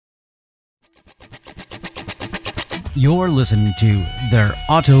You're listening to There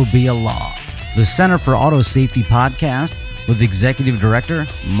Ought to Be a Law, the Center for Auto Safety podcast with Executive Director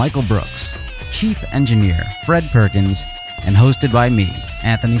Michael Brooks, Chief Engineer Fred Perkins, and hosted by me,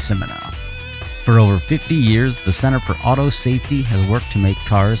 Anthony Simino. For over 50 years, the Center for Auto Safety has worked to make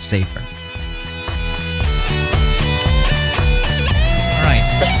cars safer.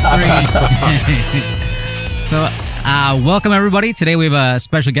 All right. So, welcome everybody. Today we have a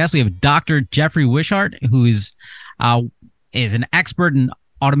special guest. We have Dr. Jeffrey Wishart, who is an expert in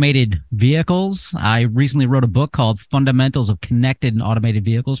automated vehicles. I recently wrote a book called Fundamentals of Connected and Automated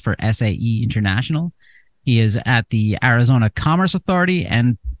Vehicles for SAE International. He is at the Arizona Commerce Authority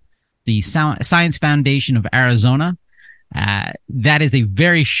and the Science Foundation of Arizona. That is a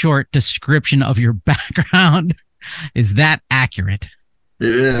very short description of your background. Is that accurate? It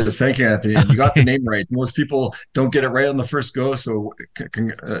is. Thank you, Anthony. You got the name right. Most people don't get it right on the first go, so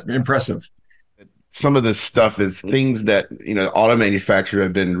impressive. Some of this stuff is things that, auto manufacturers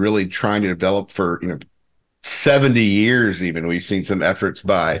have been really trying to develop for, 70 years even. We've seen some efforts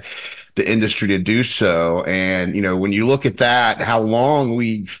by the industry to do so. And, when you look at that, how long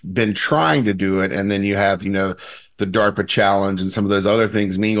we've been trying to do it, and then you have, the DARPA challenge and some of those other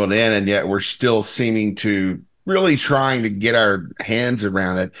things mingled in, and yet we're still seeming to really trying to get our hands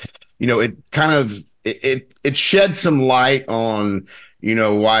around it. It kind of, it sheds some light on,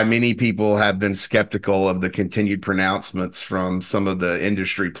 why many people have been skeptical of the continued pronouncements from some of the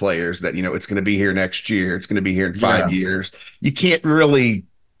industry players that, it's going to be here next year. It's going to be here in 5 years. You can't really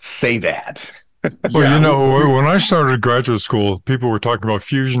say that. Well, when I started graduate school, people were talking about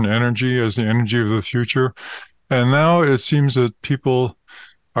fusion energy as the energy of the future. And now it seems that people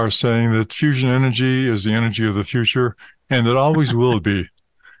are saying that fusion energy is the energy of the future, and it always will be.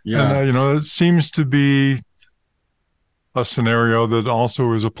 And, it seems to be a scenario that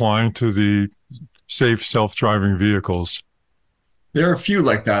also is applying to the safe self-driving vehicles. There are a few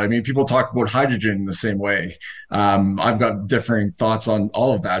like that. I mean, people talk about hydrogen in the same way. I've got differing thoughts on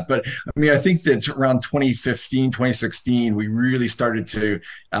all of that. But I think that around 2015, 2016, we really started to,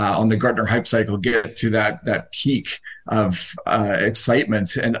 on the Gartner hype cycle, get to that peak of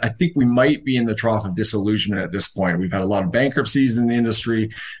excitement. And I think we might be in the trough of disillusionment at this point. We've had a lot of bankruptcies in the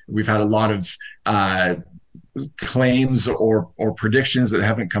industry. We've had a lot of claims or predictions that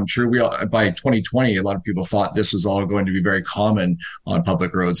haven't come true. By 2020, a lot of people thought this was all going to be very common on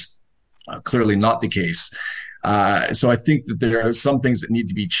public roads. Clearly not the case. So I think that there are some things that need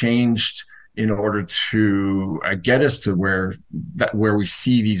to be changed in order to get us to where we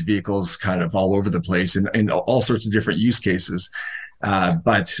see these vehicles kind of all over the place in all sorts of different use cases.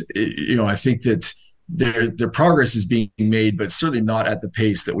 But I think that their progress is being made, but certainly not at the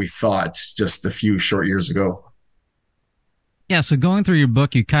pace that we thought just a few short years ago. Yeah, so going through your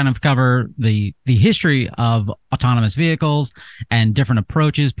book, you kind of cover the history of autonomous vehicles and different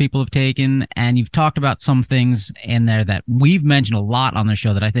approaches people have taken, and you've talked about some things in there that we've mentioned a lot on the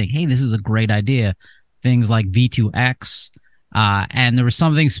show that I think, hey, this is a great idea. Things like V2X, and there was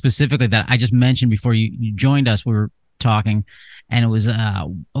something specifically that I just mentioned before you joined us. We were talking. And it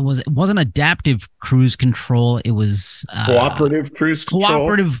wasn't adaptive cruise control. It was cooperative cruise control.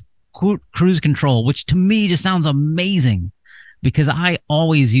 Cooperative cruise control, which to me just sounds amazing, because I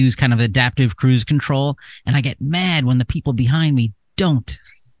always use kind of adaptive cruise control, and I get mad when the people behind me don't.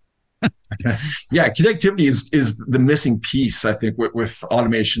 Yeah, connectivity is the missing piece, I think, with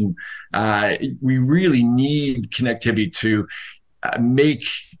automation. We really need connectivity to make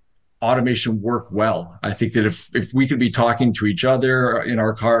automation work well. I think that if we could be talking to each other in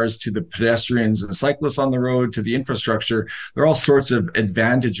our cars, to the pedestrians and the cyclists on the road, to the infrastructure, there are all sorts of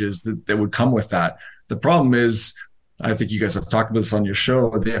advantages that would come with that. The problem is, I think you guys have talked about this on your show,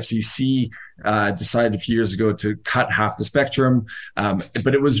 the FCC decided a few years ago to cut half the spectrum.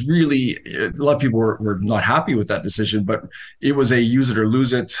 But it was really, a lot of people were not happy with that decision, but it was a use it or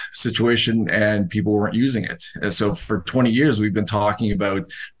lose it situation, and people weren't using it. And so for 20 years, we've been talking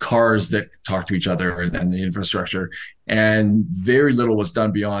about cars that talk to each other and the infrastructure, and very little was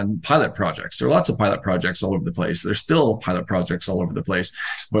done beyond pilot projects. There are lots of pilot projects all over the place. There's still pilot projects all over the place,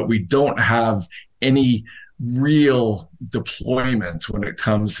 but we don't have any real deployment when it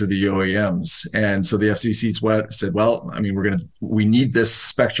comes to the OEMs. And so the FCC said, well, we need this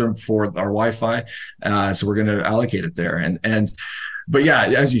spectrum for our Wi-Fi. So we're going to allocate it there. But yeah,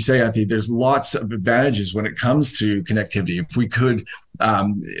 as you say, Anthony, there's lots of advantages when it comes to connectivity. If we could,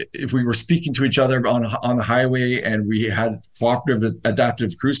 if we were speaking to each other on the highway and we had cooperative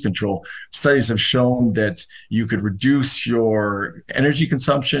adaptive cruise control, studies have shown that you could reduce your energy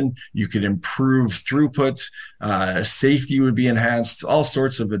consumption, you could improve throughput, safety would be enhanced, all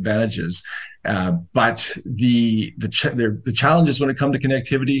sorts of advantages. But the challenges when it comes to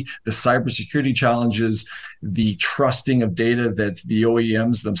connectivity, the cybersecurity challenges, the trusting of data that the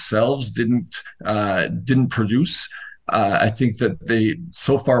OEMs themselves didn't produce. I think that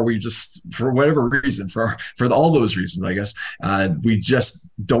so far we just, for whatever reason, for all those reasons, I guess, we just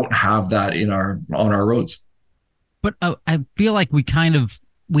don't have that on our roads. But I feel like we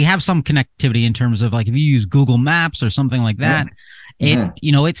have some connectivity in terms of, like, if you use Google Maps or something like that,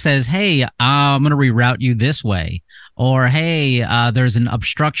 it says, hey, I'm going to reroute you this way. Or, hey, there's an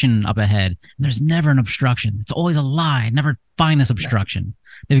obstruction up ahead. There's never an obstruction. It's always a lie. Never find this obstruction.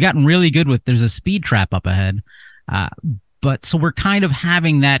 They've gotten really good with, there's a speed trap up ahead. But so we're kind of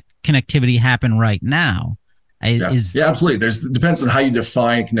having that connectivity happen right now. Yeah, absolutely. It depends on how you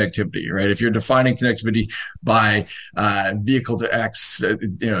define connectivity, right? If you're defining connectivity by vehicle to X,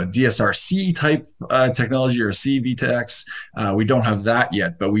 DSRC type technology or CV to X, we don't have that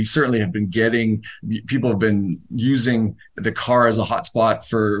yet, but we certainly have been people have been using the car as a hotspot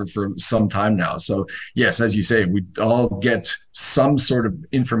for some time now. So yes, as you say, we all get some sort of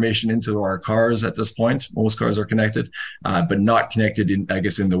information into our cars at this point. Most cars are connected, but not connected in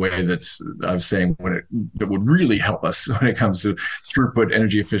the way that I was saying that would really help us when it comes to throughput,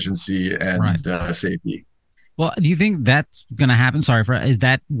 energy efficiency, and safety. Well, do you think that's going to happen? Is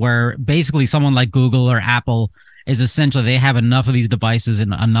that where basically someone like Google or Apple is essentially, they have enough of these devices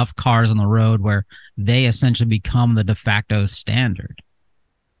and enough cars on the road where they essentially become the de facto standard?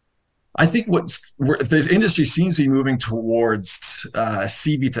 I think the industry seems to be moving towards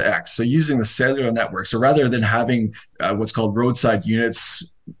CV to X, so using the cellular network. So rather than having what's called roadside units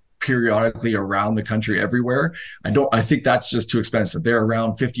periodically around the country everywhere, I think that's just too expensive. They're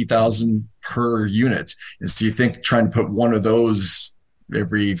around 50,000 per unit, and so you think trying to put one of those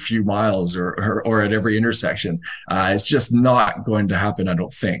every few miles or at every intersection, it's just not going to happen, I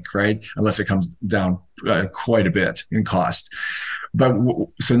don't think, right? Unless it comes down quite a bit in cost. But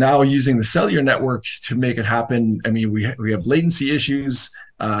so now using the cellular network to make it happen, I mean, we have latency issues,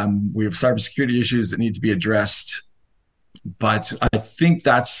 we have cybersecurity issues that need to be addressed. But I think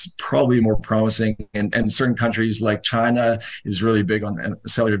that's probably more promising. And certain countries like China is really big on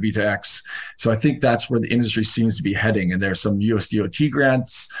cellular V2X. So I think that's where the industry seems to be heading. And there's some USDOT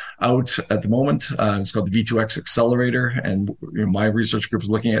grants out at the moment. It's called the V2X Accelerator. And my research group is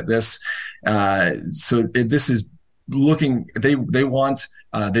looking at this. This is looking, they do want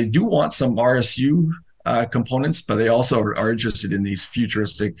some RSU components, but they also are interested in these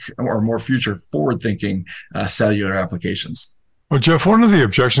futuristic or more future forward thinking cellular applications. Well, Jeff, one of the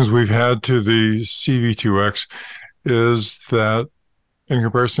objections we've had to the CV2X is that in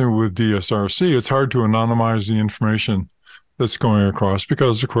comparison with DSRC, it's hard to anonymize the information that's going across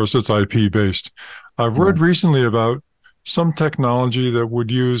because, of course, it's IP based. I've read recently about some technology that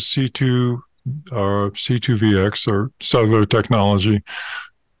would use C2VX or cellular technology,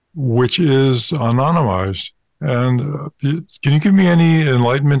 which is anonymized. And can you give me any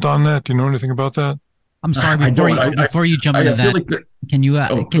enlightenment on that? Do you know anything about that? I'm sorry, before you jump into that, can you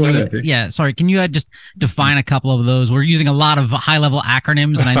just define a couple of those? We're using a lot of high-level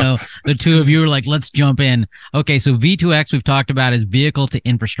acronyms, and I know the two of you are like, let's jump in. Okay, so V2X we've talked about is vehicle to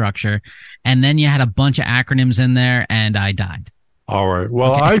infrastructure, and then you had a bunch of acronyms in there, and I died. All right.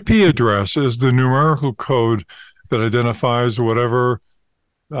 Well, okay. IP address is the numerical code that identifies whatever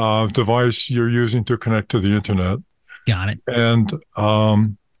device you're using to connect to the internet. Got it. And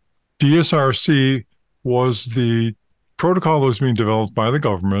DSRC was the protocol that was being developed by the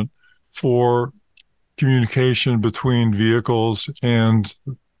government for communication between vehicles and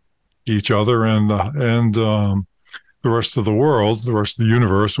each other and the rest of the world, the rest of the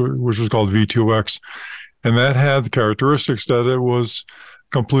universe, which was called V2X. And that had the characteristics that it was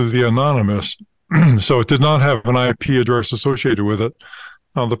completely anonymous. So it did not have an IP address associated with it.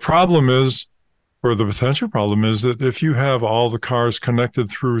 Now, the potential problem is that if you have all the cars connected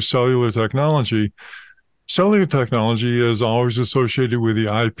through cellular technology is always associated with the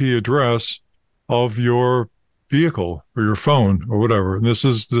IP address of your vehicle or your phone or whatever. And this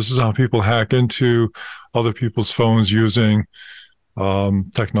is how people hack into other people's phones using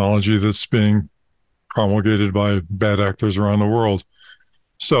technology that's being promulgated by bad actors around the world.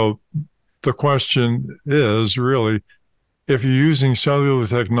 So the question is really, if you're using cellular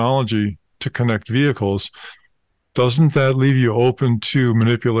technology to connect vehicles, doesn't that leave you open to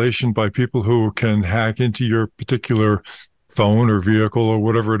manipulation by people who can hack into your particular phone or vehicle or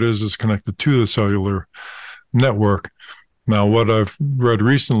whatever it is connected to the cellular network? Now, what I've read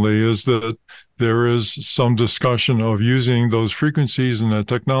recently is that there is some discussion of using those frequencies and that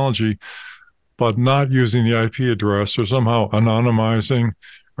technology, but not using the IP address or somehow anonymizing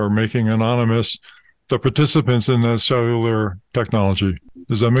or making anonymous the participants in the cellular technology.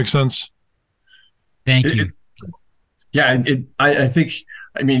 Does that make sense? Thank you. I think,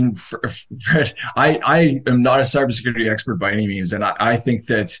 I mean, Fred, I am not a cybersecurity expert by any means, and I think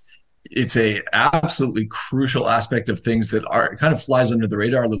that it's a absolutely crucial aspect of things that are kind of flies under the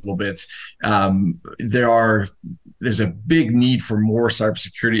radar a little bit. There's a big need for more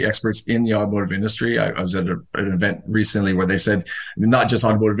cybersecurity experts in the automotive industry. I was at an event recently where they said not just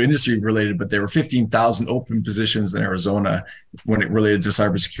automotive industry related, but there were 15,000 open positions in Arizona when it related to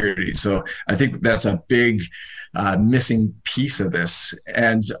cybersecurity. So I think that's a big missing piece of this.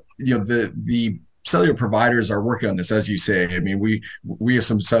 And the cellular providers are working on this, as you say. I mean, we have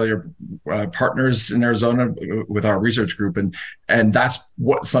some cellular partners in Arizona with our research group, and that's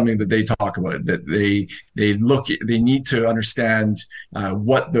something that they talk about. That they need to understand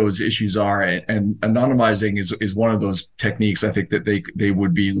what those issues are, and anonymizing is one of those techniques. I think that they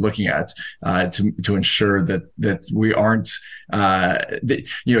would be looking at to ensure that we aren't.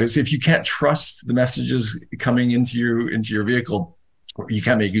 If you can't trust the messages coming into your vehicle, you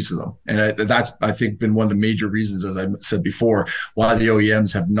can't make use of them. And that's, I think, been one of the major reasons, as I said before, why the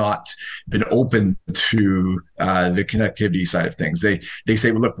OEMs have not been open to the connectivity side of things. They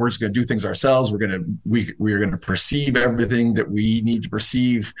say, well, look, we're just going to do things ourselves. We're going to perceive everything that we need to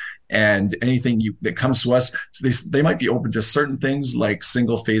perceive, and anything that comes to us. So they might be open to certain things like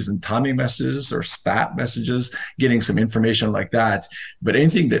single phase and timing messages or SPAT messages, getting some information like that. But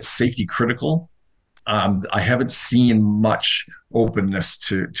anything that's safety critical, I haven't seen much openness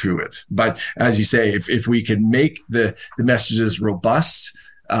to it. But as you say, if we can make the messages robust,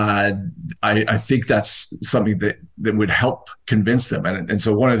 I think that's something that would help convince them. And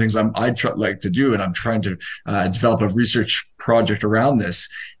so one of the things I'd like to do, and I'm trying to develop a research project around this,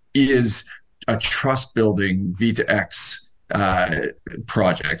 is a trust building V2X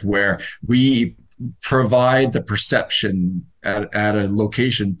project where we provide the perception at a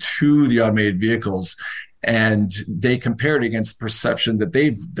location to the automated vehicles, and they compare it against the perception that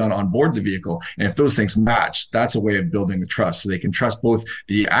they've done on board the vehicle. And if those things match, that's a way of building the trust. So they can trust both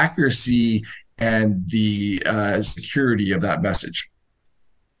the accuracy and the security of that message.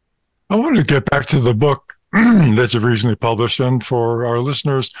 I want to get back to the book that you've recently published. And for our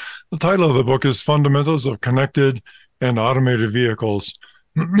listeners, the title of the book is Fundamentals of Connected and Automated Vehicles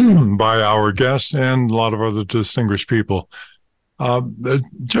by our guest and a lot of other distinguished people.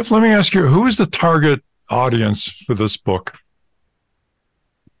 Jeff, let me ask you, who is the target audience for this book?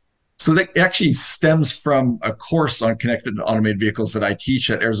 So that actually stems from a course on connected and automated vehicles that I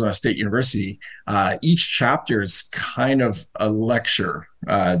teach at Arizona State University. Each chapter is kind of a lecture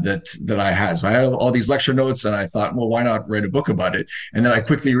that I had. So I had all these lecture notes, and I thought, well, why not write a book about it? And then I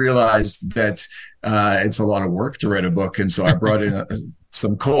quickly realized that it's a lot of work to write a book. And so I brought in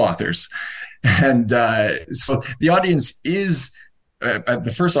some co-authors. And so the audience is,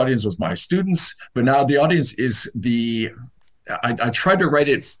 the first audience was my students, but now the audience is I tried to write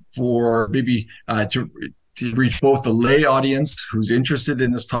it for maybe to reach both the lay audience who's interested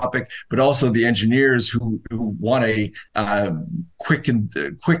in this topic, but also the engineers who want a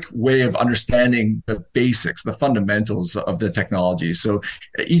quick way of understanding the basics, the fundamentals of the technology. So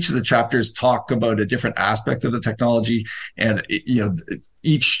each of the chapters talk about a different aspect of the technology, and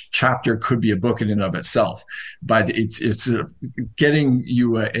each chapter could be a book in and of itself. But it's getting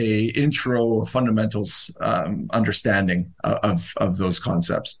you a intro fundamentals understanding of those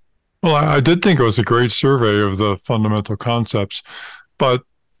concepts. Well, I did think it was a great survey of the fundamental concepts, but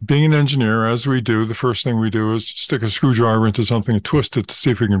being an engineer, as we do, the first thing we do is stick a screwdriver into something and twist it to see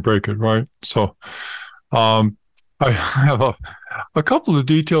if we can break it, right? So I have a couple of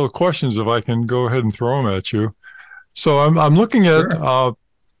detailed questions, if I can go ahead and throw them at you. So I'm looking at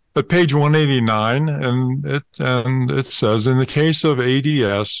page 189, and it says, in the case of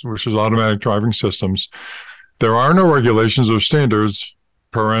ADS, which is automatic driving systems, there are no regulations or standards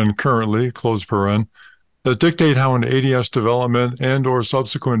currently, close paren, that dictate how an ADS development and or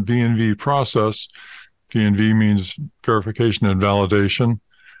subsequent V&V process, V&V means verification and validation,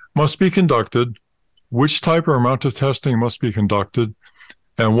 must be conducted, which type or amount of testing must be conducted,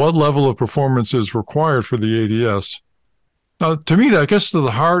 and what level of performance is required for the ADS. Now, to me, that gets to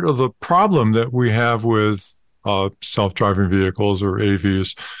the heart of the problem that we have with self-driving vehicles or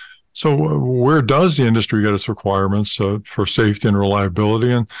AVs. So where does the industry get its requirements for safety and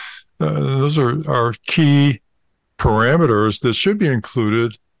reliability? And those are key parameters that should be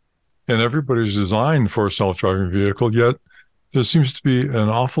included in everybody's design for a self-driving vehicle, yet there seems to be an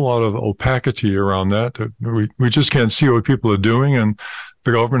awful lot of opacity around that. We just can't see what people are doing, and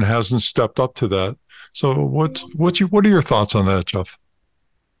the government hasn't stepped up to that. So what are your thoughts on that, Jeff?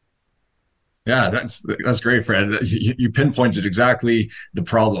 Yeah, that's great, Fred. You pinpointed exactly the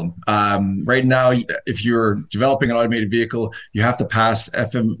problem. Right now, if you're developing an automated vehicle, you have to pass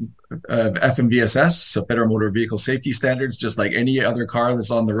FMVSS, so Federal Motor Vehicle Safety Standards, just like any other car that's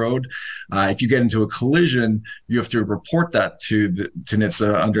on the road. If you get into a collision, you have to report that to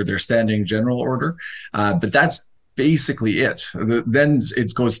NHTSA under their standing general order. But that's basically it. Then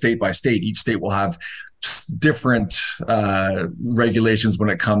it goes state by state. Each state will have different regulations when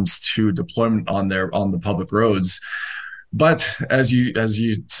it comes to deployment on the public roads. But as you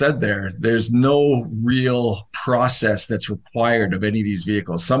said there's no real process that's required of any of these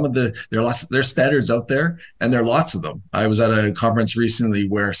vehicles. Some of there's standards out there, and there are lots of them. I was at a conference recently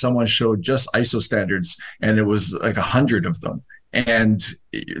where someone showed just ISO standards, and it was like 100 of them. And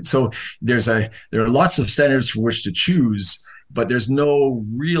so there are lots of standards for which to choose, but there's no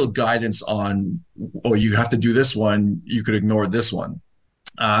real guidance on, oh, you have to do this one, you could ignore this one.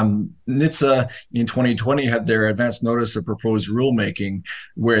 NHTSA in 2020 had their advance notice of proposed rulemaking,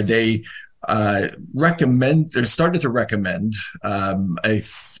 where they started to recommend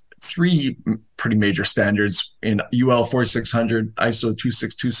three pretty major standards in UL 4600, ISO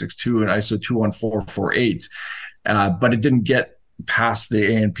 26262, and ISO 21448, but it didn't get past the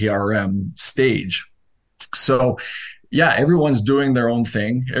ANPRM stage. So yeah, everyone's doing their own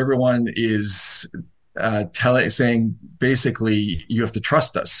thing. Everyone is saying basically you have to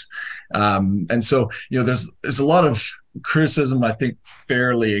trust us. And so, there's a lot of criticism, I think,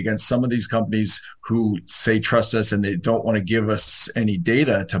 fairly against some of these companies who say trust us, and they don't want to give us any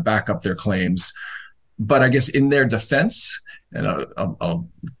data to back up their claims. But I guess in their defense, and I'll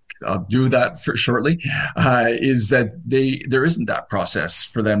do that shortly, is that there isn't that process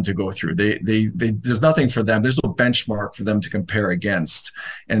for them to go through. There's nothing for them. There's no benchmark for them to compare against.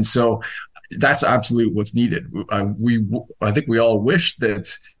 And so that's absolutely what's needed. I think we all wish that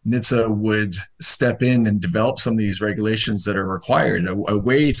NHTSA would step in and develop some of these regulations that are required, a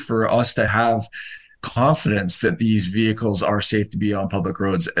way for us to have confidence that these vehicles are safe to be on public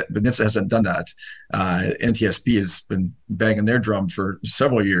roads. But NHTSA hasn't done that. NTSB has been banging their drum for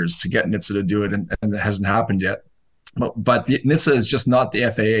several years to get NHTSA to do it, and it hasn't happened yet. But NHTSA is just not the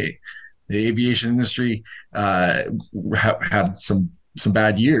FAA. The aviation industry had some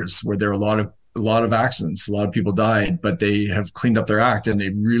bad years where there were a lot of accidents, a lot of people died, but they have cleaned up their act, and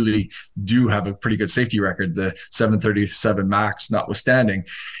they really do have a pretty good safety record, the 737 MAX notwithstanding.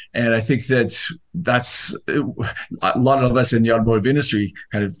 And I think that's a lot of us in the automotive industry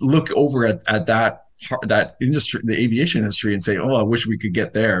kind of look over at that industry, the aviation industry, and say, oh, I wish we could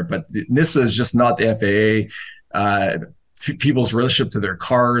get there. But NHTSA is just not the FAA. People's relationship to their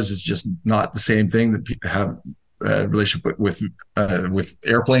cars is just not the same thing that people have relationship with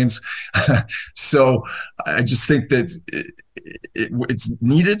airplanes. So I just think that it's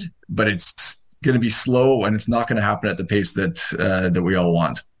needed, but it's going to be slow, and it's not going to happen at the pace that we all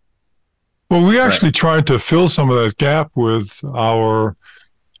want. Well, we actually tried to fill some of that gap with our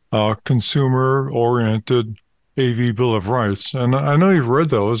consumer-oriented AV Bill of Rights, and I know you've read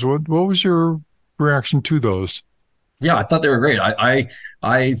those. What was your reaction to those? Yeah, I thought they were great. I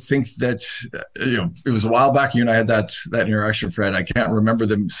think that it was a while back. You and I had that interaction, Fred. I can't remember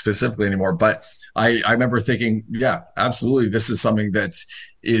them specifically anymore, but I remember thinking, yeah, absolutely, this is something that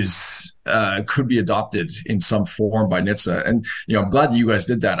is could be adopted in some form by NHTSA. And I'm glad that you guys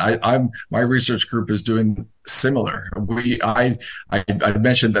did that. My research group is doing similar. I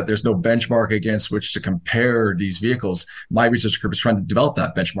mentioned that there's no benchmark against which to compare these vehicles. My research group is trying to develop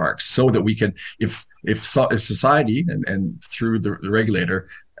that benchmark so that we can, if society and through the regulator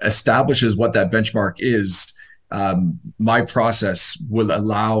establishes what that benchmark is, my process will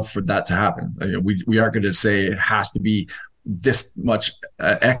allow for that to happen. We aren't going to say it has to be this much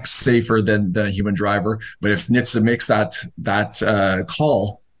X safer than a human driver, but if NHTSA makes that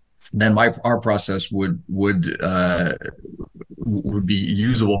call, then our process would be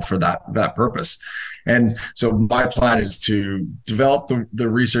usable for that purpose. And so my plan is to develop the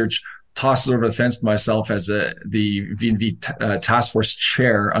research, toss it over the fence to myself as the V&V task force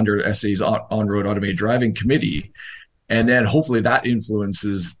chair under SA's on-road automated driving committee. And then hopefully that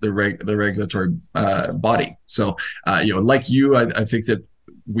influences the regulatory body. So, like you, I think that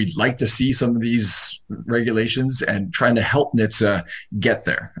we'd like to see some of these regulations and trying to help NHTSA get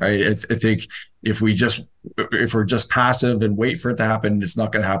there. Right? I think if we're just passive and wait for it to happen, it's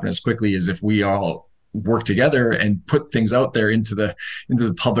not going to happen as quickly as if we all work together and put things out there into the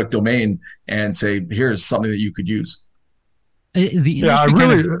public domain and say, here's something that you could use. Is the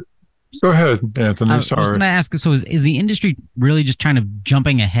industry Go ahead, Anthony. Sorry. I was going to ask, so is the industry really just trying to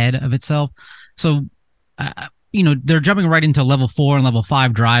jumping ahead of itself? So they're jumping right into level 4 and level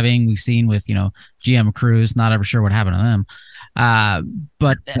 5 driving. We've seen with, GM Cruise, not ever sure what happened to them.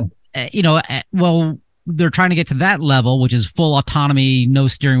 Well, they're trying to get to that level, which is full autonomy, no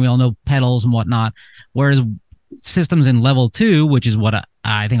steering wheel, no pedals and whatnot. Whereas systems in level 2, which is what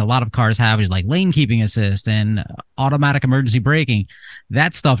I think a lot of cars have, is like lane keeping assist and automatic emergency braking.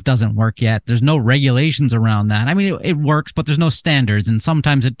 That stuff doesn't work yet. There's no regulations around that. I mean, it works, but there's no standards, and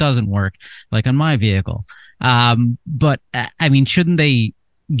sometimes it doesn't work, like on my vehicle. But I mean, shouldn't they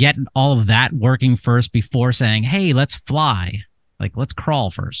get all of that working first before saying, hey, let's fly? Like, let's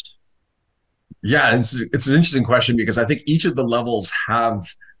crawl first. Yeah, it's an interesting question, because I think each of the levels have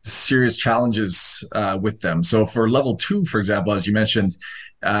serious challenges with them. So for level 2, for example, as you mentioned,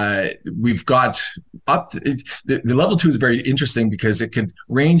 we've got the level 2 is very interesting because it can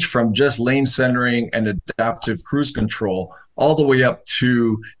range from just lane centering and adaptive cruise control all the way up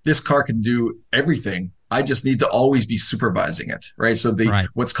to this car can do everything. I just need to always be supervising it, right? So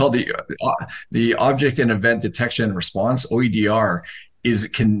what's called the object and event detection and response, OEDR,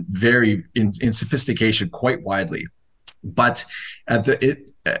 can vary in sophistication quite widely. But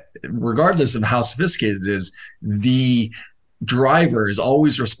regardless of how sophisticated it is, the driver is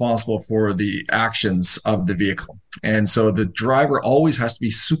always responsible for the actions of the vehicle. And so the driver always has to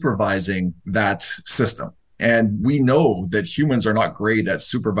be supervising that system. And we know that humans are not great at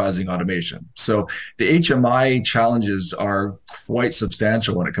supervising automation. So the HMI challenges are quite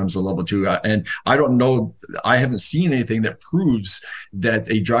substantial when it comes to level 2. And I don't know, I haven't seen anything that proves that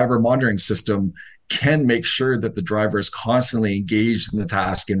a driver monitoring system can make sure that the driver is constantly engaged in the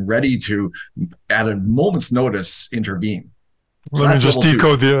task and ready to, at a moment's notice, intervene. So let me just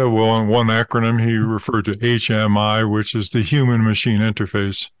decode one acronym. He referred to HMI, which is the human machine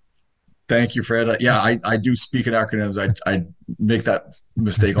interface. Thank you, Fred. I do speak in acronyms. I make that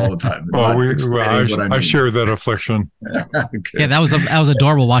mistake all the time. I share that affliction. Okay. Yeah, that was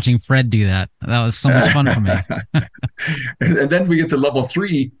adorable watching Fred do that. That was so much fun for me. And then we get to level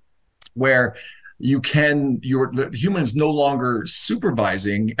 3, where the human's no longer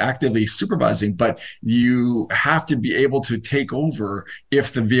actively supervising, but you have to be able to take over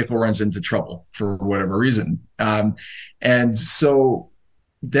if the vehicle runs into trouble for whatever reason. And so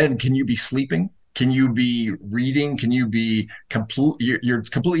then can you be sleeping? Can you be reading? Can you be you're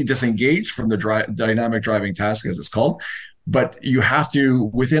completely disengaged from the dynamic driving task, as it's called, but you have to,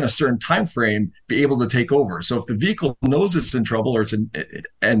 within a certain time frame, be able to take over. So if the vehicle knows it's in trouble or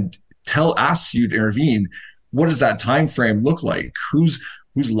asks you to intervene, what does that time frame look like? Who's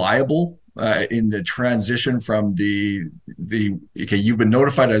liable in the transition from you've been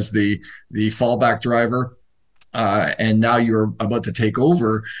notified as the fallback driver, and now you're about to take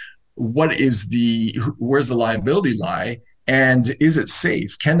over. Where's the liability lie? And is it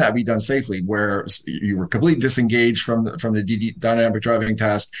safe? Can that be done safely? Where you were completely disengaged from the dynamic driving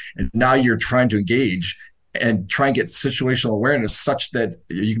task, and now you're trying to engage and try and get situational awareness such that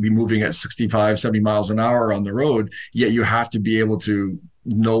you can be moving at 65, 70 miles an hour on the road, yet you have to be able to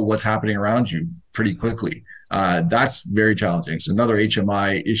know what's happening around you pretty quickly. That's very challenging. So another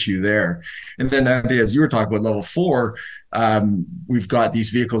HMI issue there. And then as you were talking about level 4, we've got these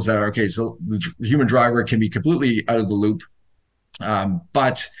vehicles that are, okay, so the human driver can be completely out of the loop.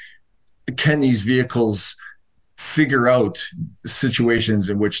 But can these vehicles figure out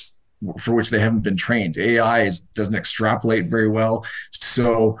situations for which they haven't been trained? AI doesn't extrapolate very well.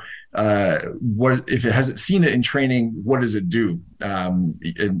 So what if it hasn't seen it in training? What does it do?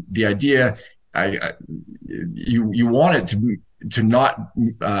 And the idea, you want it to not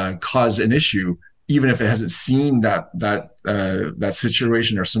cause an issue, even if it hasn't seen that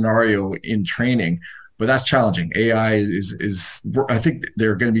situation or scenario in training. But that's challenging. AI is I think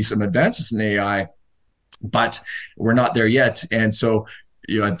there are going to be some advances in AI, but we're not there yet. And so,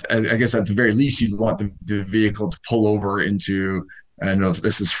 I guess at the very least, you'd want the vehicle to pull over into, I don't know if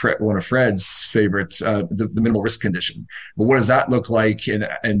this is one of Fred's favorites, the minimal risk condition. But what does that look like?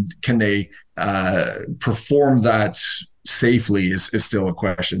 And can they perform that safely is still a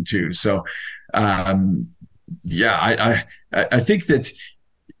question too. So, I think that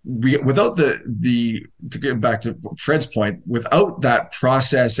without to get back to Fred's point, without that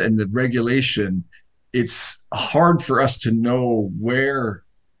process and the regulation, it's hard for us to know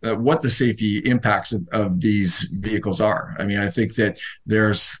what the safety impacts of these vehicles are. I mean, I think that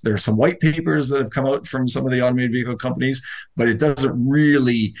there's some white papers that have come out from some of the automated vehicle companies, but it doesn't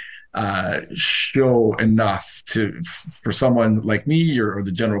really show enough for someone like me or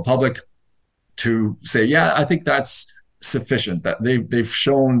the general public to say, yeah, I think that's sufficient, that they've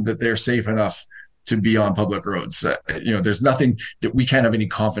shown that they're safe enough to be on public roads. There's nothing that we can't have any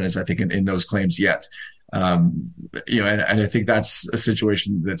confidence, I think, in those claims yet. And I think that's a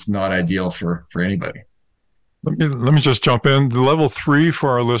situation that's not ideal for anybody. Let me just jump in. The level 3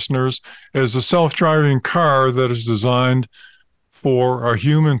 for our listeners is a self-driving car that is designed for a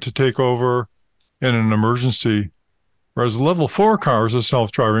human to take over in an emergency, whereas the level 4 car is a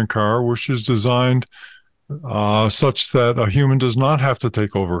self-driving car, which is designed such that a human does not have to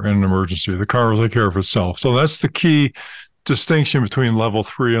take over in an emergency. The car will take care of itself. So that's the key distinction between level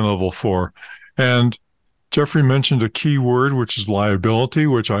 3 and level 4. And Jeffrey mentioned a key word, which is liability,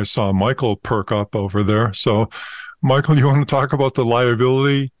 which I saw Michael perk up over there. So, Michael, you want to talk about the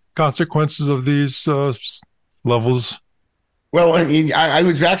liability consequences of these levels? Well, I mean,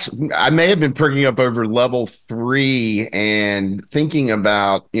 I may have been perking up over level 3 and thinking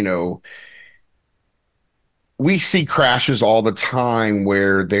about, we see crashes all the time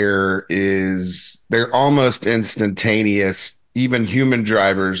where they're almost instantaneous. Even human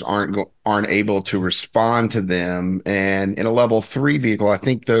drivers aren't able to respond to them. And in a level 3 vehicle, I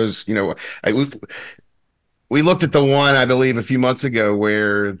think those, we looked at the one, I believe, a few months ago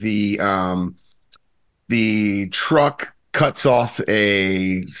where the truck cuts off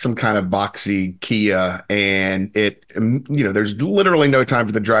some kind of boxy Kia, and there's literally no time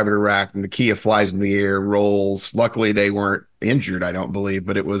for the driver to react, and the Kia flies in the air, rolls. Luckily, they weren't injured, I don't believe,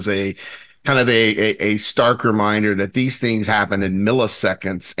 but it was a kind of a stark reminder that these things happen in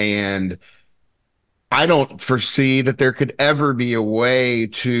milliseconds. And I don't foresee that there could ever be a way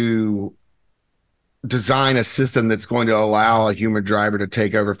to design a system that's going to allow a human driver to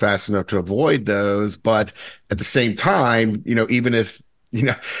take over fast enough to avoid those. But at the same time, even if,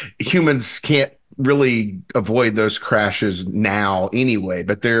 humans can't really avoid those crashes now anyway,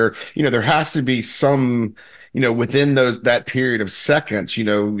 but there has to be some, within that period of seconds,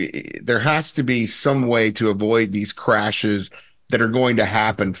 there has to be some way to avoid these crashes that are going to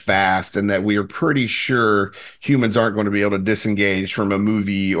happen fast, and that we are pretty sure humans aren't going to be able to disengage from a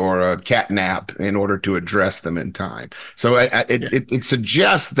movie or a cat nap in order to address them in time. So it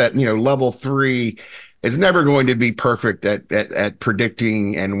suggests that, level 3 is never going to be perfect at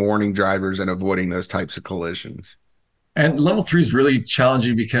predicting and warning drivers and avoiding those types of collisions. And level 3 is really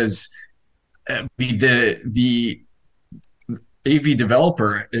challenging because the AV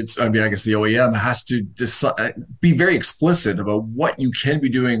developer, I guess the OEM has to be very explicit about what you can be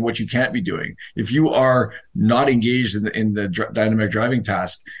doing, what you can't be doing. If you are not engaged in the dynamic driving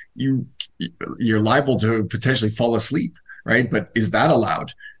task, you're liable to potentially fall asleep, right? But is that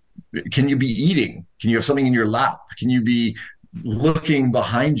allowed? Can you be eating? Can you have something in your lap? Can you be looking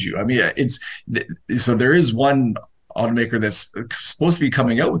behind you? I mean, so there is one automaker that's supposed to be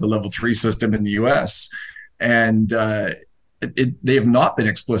coming out with a level 3 system in the US, and they have not been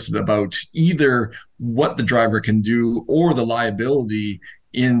explicit about either what the driver can do or the liability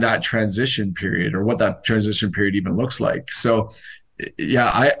in that transition period, or what that transition period even looks like. So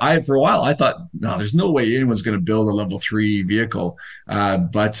yeah, I for a while I thought, no, there's no way anyone's going to build a level 3 vehicle,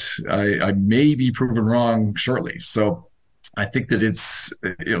 but I may be proven wrong shortly. So I think that it's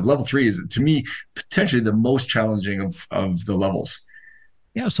level 3 is, to me, potentially the most challenging of the levels.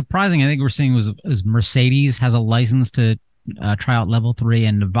 Yeah, it was surprising. I think we're seeing was Mercedes has a license to try out level 3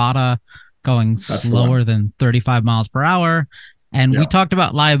 in Nevada, going slower than 35 miles per hour. And we talked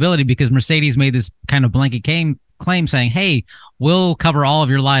about liability because Mercedes made this kind of blanket claim saying, hey, we'll cover all of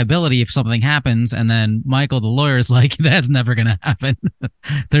your liability if something happens. And then Michael, the lawyer, is like, that's never going to happen.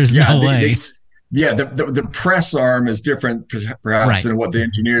 There's no way. The press arm is different perhaps than what the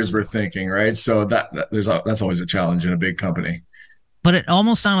engineers were thinking, right? So that's always a challenge in a big company. But it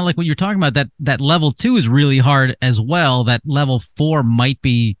almost sounded like what you're talking about, that level 2 is really hard as well. That level 4 might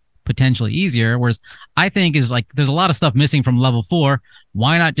be potentially easier. Whereas I think is like, there's a lot of stuff missing from level 4.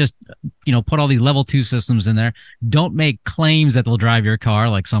 Why not just, put all these level 2 systems in there? Don't make claims that they'll drive your car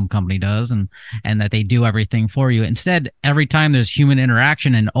like some company does and that they do everything for you. Instead, every time there's human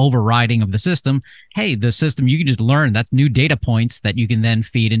interaction and overriding of the system, hey, the system, you can just learn that's new data points that you can then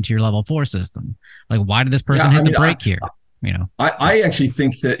feed into your level 4 system. Like, why did this person hit the brake here? I actually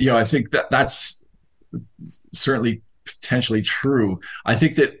think that, I think that's certainly potentially true. I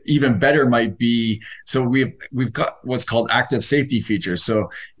think that even better might be, so we've got what's called active safety features. So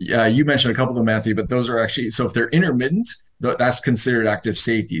you mentioned a couple of them, Matthew, but those are actually, so if they're intermittent, that's considered active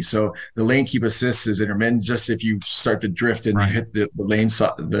safety. So the lane keep assist is intermittent. Just if you start to drift and you hit the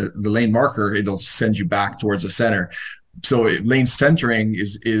lane marker, it'll send you back towards the center. So lane centering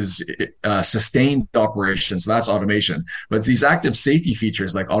is sustained operation. So that's automation. But these active safety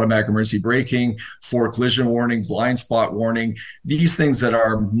features like automatic emergency braking, forward collision warning, blind spot warning, these things that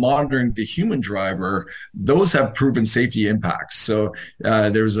are monitoring the human driver, those have proven safety impacts. So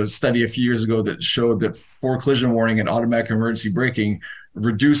there was a study a few years ago that showed that forward collision warning and automatic emergency braking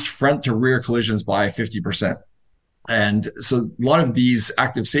reduced front to rear collisions by 50%. And so a lot of these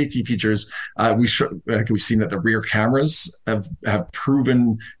active safety features, I think we've seen that the rear cameras have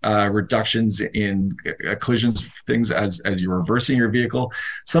proven reductions in collisions, things as you're reversing your vehicle.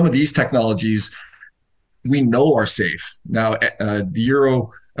 Some of these technologies we know are safe. Now, the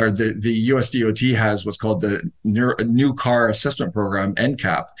Euro or the US DOT has what's called the New Car Assessment Program,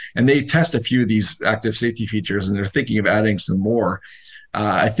 NCAP, and they test a few of these active safety features, and they're thinking of adding some more.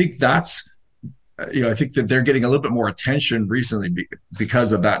 I think that's I think that they're getting a little bit more attention recently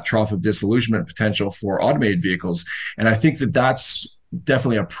because of that trough of disillusionment potential for automated vehicles. And I think that that's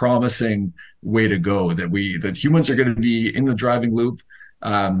definitely a promising way to go, that humans are going to be in the driving loop.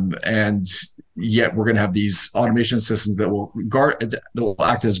 And yet we're going to have these automation systems that will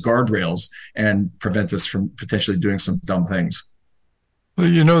act as guardrails and prevent us from potentially doing some dumb things.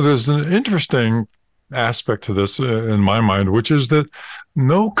 Well, there's an interesting aspect to this in my mind, which is that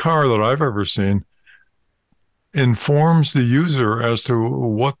no car that I've ever seen informs the user as to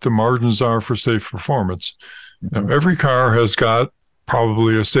what the margins are for safe performance. Mm-hmm. Now, every car has got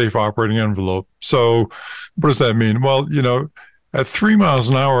probably a safe operating envelope. So what does that mean? Well, at 3 miles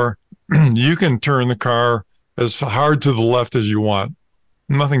an hour, you can turn the car as hard to the left as you want.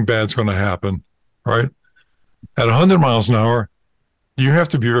 Nothing bad's going to happen, right? At 100 miles an hour, you have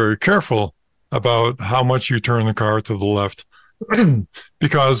to be very careful about how much you turn the car to the left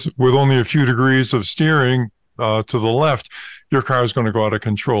because with only a few degrees of steering to the left, your car is going to go out of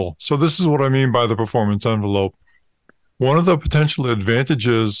control. So this is what I mean by the performance envelope. One of the potential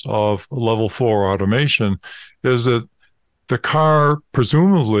advantages of level 4 automation is that the car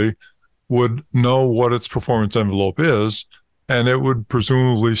presumably would know what its performance envelope is, and it would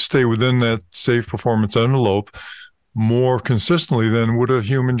presumably stay within that safe performance envelope more consistently than would a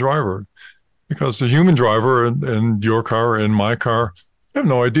human driver. Because the human driver in your car, in my car, have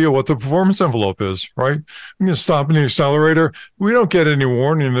no idea what the performance envelope is, right? I'm going to stop in the accelerator. We don't get any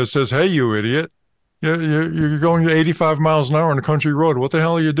warning that says, hey, you idiot, you're going 85 miles an hour on a country road. What the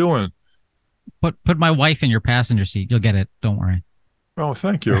hell are you doing? Put my wife in your passenger seat. You'll get it. Don't worry. Oh,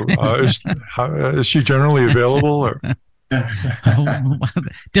 thank you. Is she generally available? Or?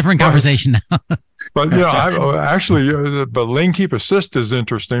 Different conversation now. But but lane keep assist is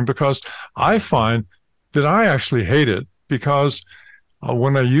interesting because I find that I actually hate it because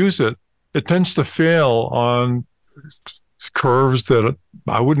when I use it, it tends to fail on curves that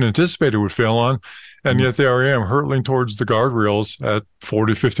I wouldn't anticipate it would fail on. And yet there I am hurtling towards the guardrails at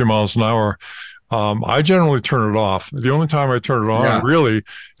 40, 50 miles an hour. I generally turn it off. The only time I turn it on really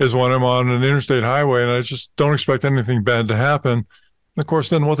is when I'm on an interstate highway and I just don't expect anything bad to happen. And of course,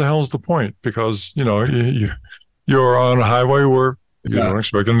 then what the hell is the point? Because, you're on a highway where you don't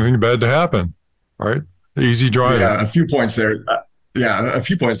expect anything bad to happen, right? Easy driving. Yeah, a few points there.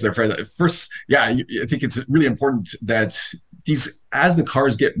 Fred. First, I think it's really important that as the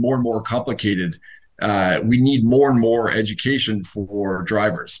cars get more and more complicated, we need more and more education for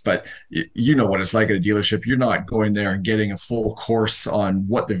drivers. But you know what it's like at a dealership. You're not going there and getting a full course on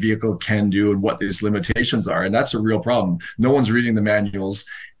what the vehicle can do and what these limitations are. And that's a real problem. No one's reading the manuals.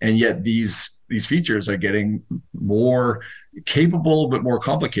 And yet these features are getting more capable, but more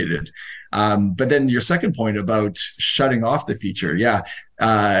complicated. But then your second point about shutting off the feature.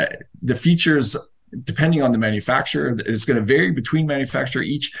 The features, depending on the manufacturer, it's going to vary between manufacturer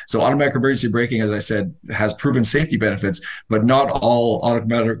each. So automatic emergency braking, as I said, has proven safety benefits, but not all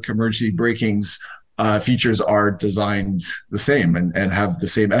automatic emergency braking's features are designed the same and have the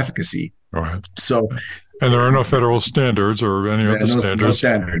same efficacy. Right. So, and there are no federal standards or any other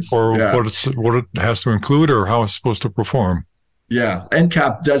standards for what it has to include or how it's supposed to perform. Yeah,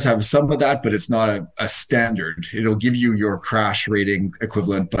 NCAP does have some of that, but it's not a standard. It'll give you your crash rating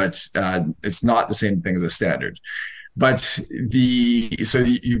equivalent, but it's not the same thing as a standard. But so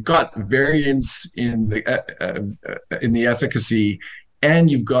you've got variance in the efficacy, and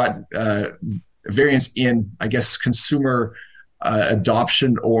you've got variance in, I guess, consumer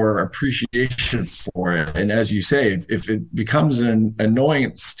adoption or appreciation for it. And as you say, if it becomes an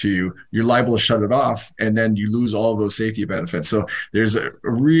annoyance to you, you're liable to shut it off, and then you lose all of those safety benefits. So there's a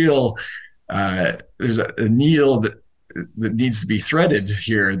real there's a needle that needs to be threaded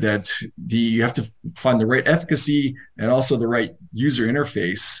here, that you have to find the right efficacy and also the right user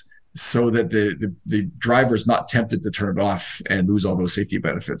interface so that the driver is not tempted to turn it off and lose all those safety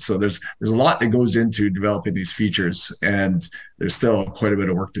benefits. So there's a lot that goes into developing these features, and there's still quite a bit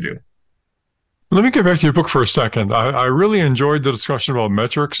of work to do. Let me get back to your book for a second. I really enjoyed the discussion about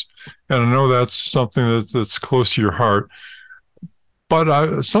metrics, and I know that's something that's close to your heart.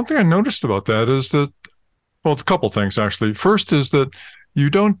 But something I noticed about that is that, well, a couple things, actually. First is that you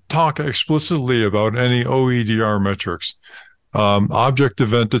don't talk explicitly about any OEDR metrics. Object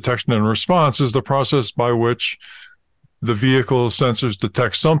event detection and response is the process by which the vehicle sensors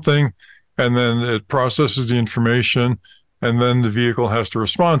detect something, and then it processes the information, and then the vehicle has to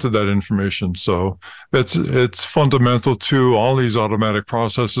respond to that information. So it's fundamental to all these automatic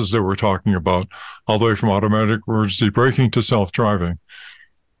processes that we're talking about, all the way from automatic emergency braking to self-driving.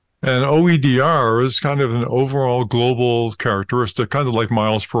 And OEDR is kind of an overall global characteristic, kind of like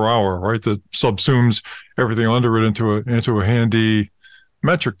miles per hour, right? That subsumes everything under it into a handy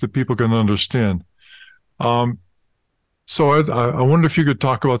metric that people can understand. So I wonder if you could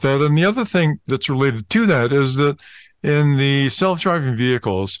talk about that. And the other thing that's related to that is that in the self-driving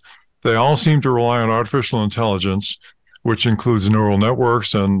vehicles, they all seem to rely on artificial intelligence, which includes neural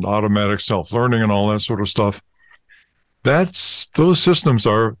networks and automatic self-learning and all that sort of stuff. Those systems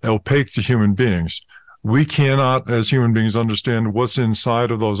are opaque to human beings. We cannot, as human beings, understand what's inside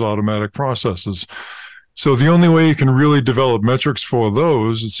of those automatic processes. So the only way you can really develop metrics for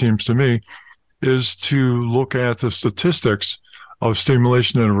those, it seems to me, is to look at the statistics of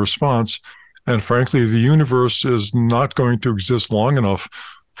stimulation and response. And frankly, the universe is not going to exist long enough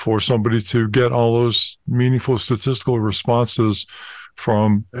for somebody to get all those meaningful statistical responses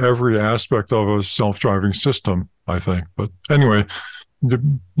from every aspect of a self-driving system, I think. But anyway,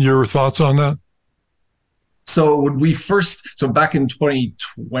 your thoughts on that? So when back in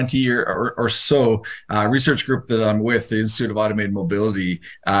 2020 or so, a research group that I'm with, the Institute of Automated Mobility,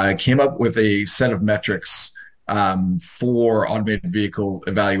 came up with a set of metrics for automated vehicle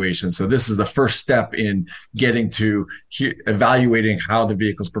evaluation. So this is the first step in getting to evaluating how the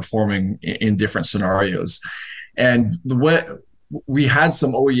vehicle is performing in different scenarios. And we had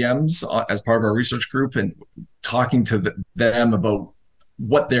some OEMs as part of our research group, and talking to them about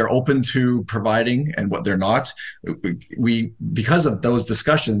what they're open to providing and what they're not. Because of those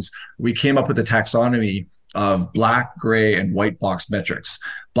discussions, we came up with a taxonomy of black, gray, and white box metrics.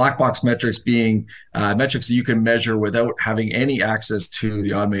 Black box metrics being metrics that you can measure without having any access to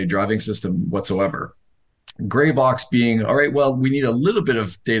the automated driving system whatsoever. Gray box being, all right, well, we need a little bit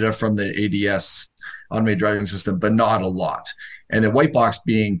of data from the ADS, automated driving system, but not a lot. And the white box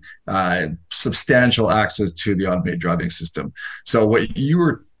being substantial access to the automated driving system. So what you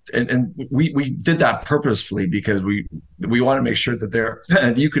were, and we did that purposefully because we want to make sure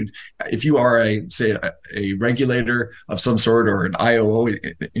that you could, if you are a regulator of some sort or an IOO,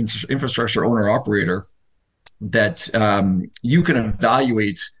 infrastructure owner operator, that you can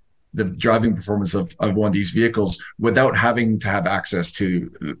evaluate the driving performance of one of these vehicles without having to have access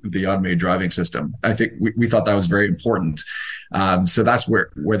to the automated driving system. I think we thought that was very important. So that's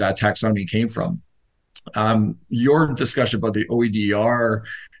where that taxonomy came from. Your discussion about the OEDR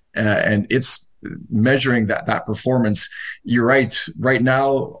and its measuring that performance, you're right. Right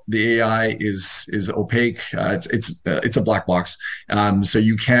now, the AI is opaque. It's a black box. So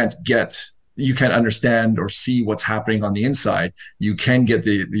you can't understand or see what's happening on the inside. You can get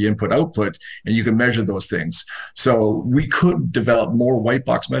the input output, and you can measure those things. So we could develop more white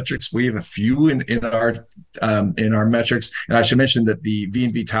box metrics. We have a few in our metrics, and I should mention that the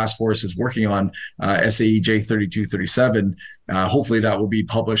V&V task force is working on SAE J3237. Hopefully, that will be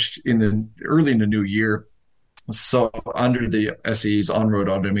published early in the new year. So under the SAE's on-road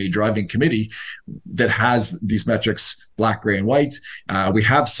automated driving committee that has these metrics, black, gray, and white, we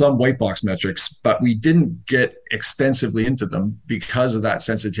have some white box metrics, but we didn't get extensively into them because of that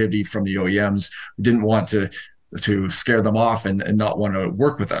sensitivity from the OEMs. We didn't want to scare them off and not want to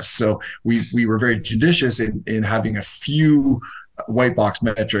work with us. So we were very judicious in having a few white box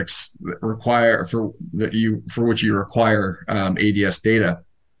metrics for which you require ADS data.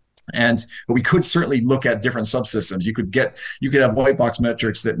 But we could certainly look at different subsystems. You could have white box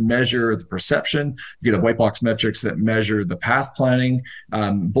metrics that measure the perception. You could have white box metrics that measure the path planning.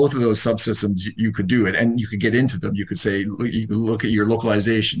 Both of those subsystems, you could do it, and you could get into them. You could say, you could look at your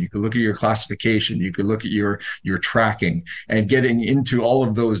localization. You could look at your classification. You could look at your tracking, and getting into all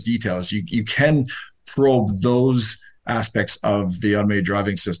of those details. You can probe those aspects of the automated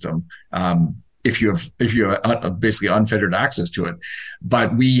driving system. If you have basically unfettered access to it,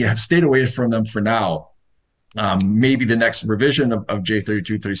 but we have stayed away from them for now, Maybe the next revision of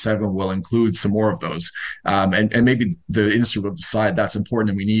J3237 will include some more of those. And maybe the industry will decide that's important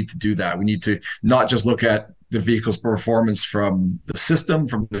and we need to do that. We need to not just look at the vehicle's performance from the system,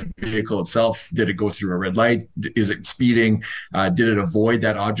 from the vehicle itself. Did it go through a red light? Is it speeding? Did it avoid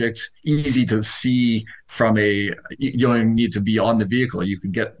that object? Easy to see from you don't even need to be on the vehicle. You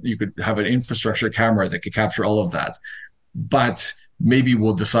could have an infrastructure camera that could capture all of that. But maybe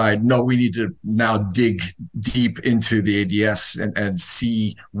we'll decide, no, we need to now dig deep into the ADS and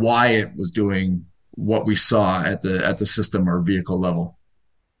see why it was doing what we saw at the system or vehicle level.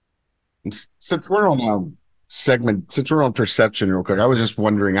 Since we're on since we're on perception real quick, I was just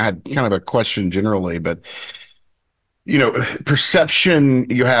wondering, I had kind of a question generally, but perception,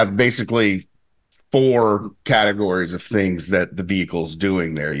 you have basically four categories of things that the vehicle's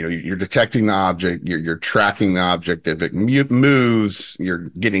doing there. You're detecting the object, you're tracking the object. If it moves, you're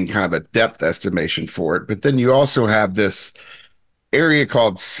getting kind of a depth estimation for it. But then you also have this area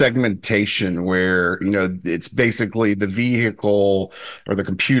called segmentation where, it's basically the vehicle or the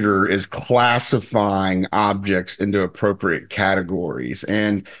computer is classifying objects into appropriate categories.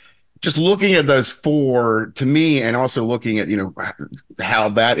 And just looking at those four to me, and also looking at, how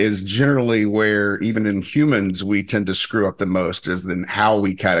that is generally where even in humans, we tend to screw up the most, is in how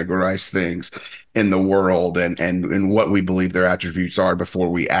we categorize things in the world and what we believe their attributes are before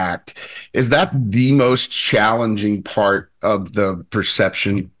we act. Is that the most challenging part of the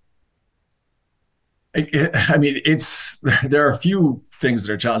perception? I mean, there are a few things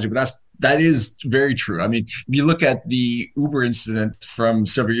that are challenging, but that is very true. I mean, if you look at the Uber incident from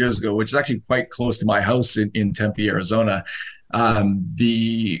several years ago, which is actually quite close to my house in Tempe, Arizona,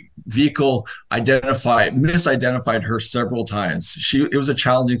 the vehicle misidentified her several times. It was a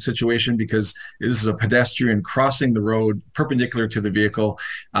challenging situation because this is a pedestrian crossing the road perpendicular to the vehicle,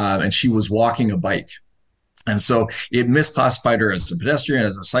 and she was walking a bike. And so it misclassified her as a pedestrian,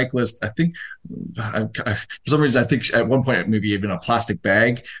 as a cyclist. I think, for some reason, I think at one point maybe even a plastic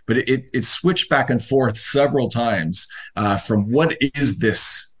bag, but it switched back and forth several times from what is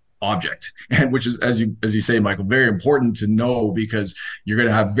this object, and which is, as you say, Michael, very important to know, because you're going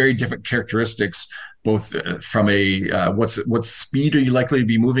to have very different characteristics, both from what speed are you likely to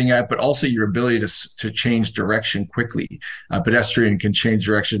be moving at, but also your ability to change direction quickly. A pedestrian can change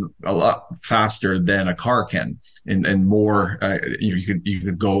direction a lot faster than a car can, and more. You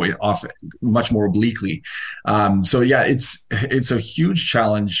could go off much more obliquely. So yeah, it's a huge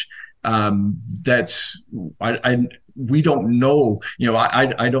challenge that we don't know.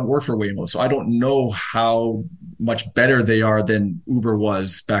 I don't work for Waymo, so I don't know how much better they are than Uber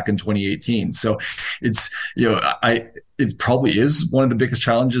was back in 2018. So it's, it probably is one of the biggest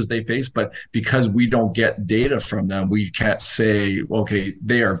challenges they face, but because we don't get data from them, we can't say, okay,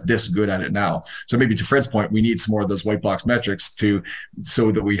 they are this good at it now. So maybe to Fred's point, we need some more of those white box metrics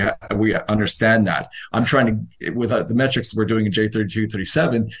so that we understand that. I'm trying to, with the metrics we're doing in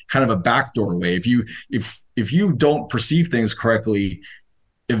J3237, kind of a backdoor way. If you don't perceive things correctly,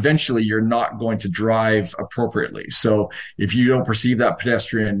 eventually you're not going to drive appropriately. So if you don't perceive that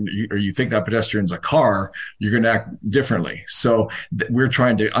pedestrian, or you think that pedestrian's a car, you're going to act differently. So we're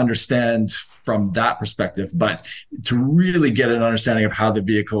trying to understand from that perspective, but to really get an understanding of how the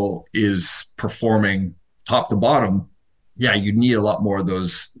vehicle is performing top to bottom, yeah, you need a lot more of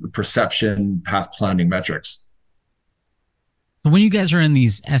those perception path planning metrics. So when you guys are in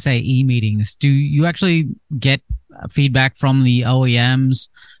these SAE meetings, do you actually get feedback from the OEMs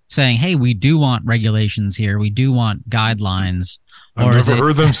saying, hey, we do want regulations here, we do want guidelines? I've never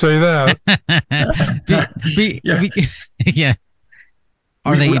heard them say that. Yeah.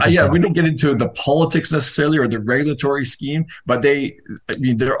 We don't get into the politics necessarily or the regulatory scheme, but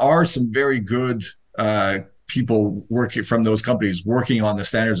there are some very good people working from those companies working on the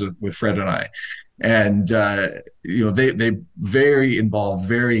standards with Fred and I. And, they very involved,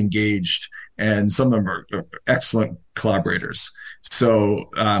 very engaged, and some of them are excellent collaborators.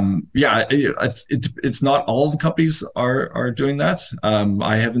 So, it's not all the companies are doing that.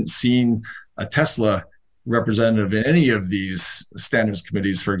 I haven't seen a Tesla representative in any of these standards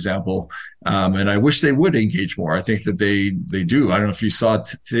committees, for example. And I wish they would engage more. I think that they do. I don't know if you saw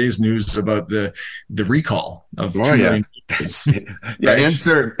today's news about the recall of 2 million vehicles. Yeah,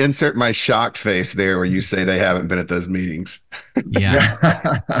 right? Insert my shocked face there where you say they haven't been at those meetings. Yeah.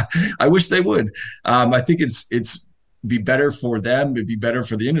 I wish they would. I think it's be better for them, it'd be better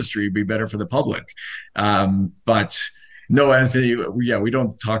for the industry, it'd be better for the public. But No, Anthony, we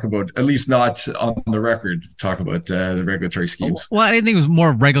don't talk about, at least not on the record, talk about the regulatory schemes. Well, I didn't think it was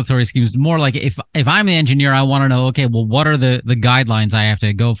more regulatory schemes. More like if I'm the engineer, I want to know, okay, well, what are the guidelines I have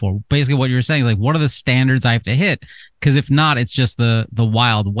to go for? Basically, what you're saying, like, what are the standards I have to hit? Because if not, it's just the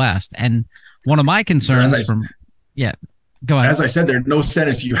Wild West. And one of my concerns go ahead. As I said, there are no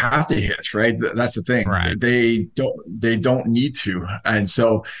standards you have to hit, right? That's the thing. Right. They don't need to, and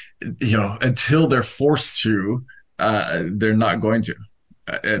so until they're forced to. They're not going to.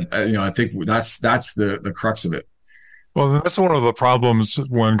 I think that's the crux of it. Well, that's one of the problems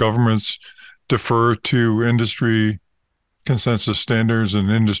when governments defer to industry consensus standards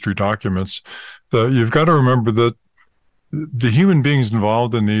and industry documents. You've got to remember that the human beings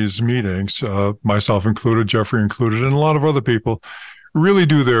involved in these meetings, myself included, Jeffrey included, and a lot of other people, really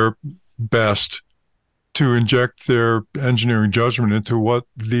do their best to inject their engineering judgment into what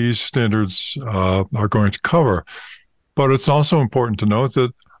these standards are going to cover. But it's also important to note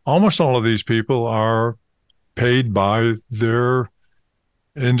that almost all of these people are paid by their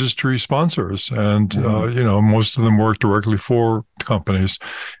industry sponsors. And, most of them work directly for companies.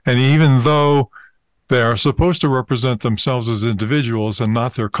 And even though they are supposed to represent themselves as individuals and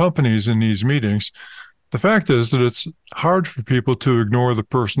not their companies in these meetings, the fact is that it's hard for people to ignore the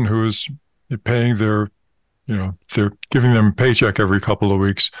person who is paying they're giving them a paycheck every couple of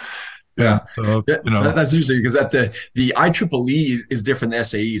weeks. Yeah, that's interesting because at the IEEE is different than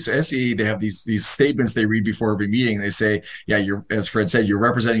SAE. So SAE, they have these statements they read before every meeting. They say, you're, as Fred said, you're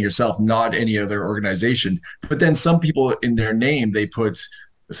representing yourself, not any other organization. But then some people in their name, they put,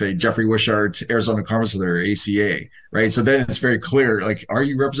 say, Jeffrey Wishart, Arizona Commerce Authority, ACA, right? So then it's very clear, like, are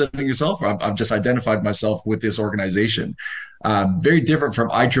you representing yourself? I've just identified myself with this organization. Very different from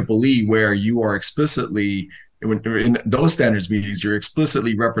IEEE, where you are explicitly, in those standards meetings, you're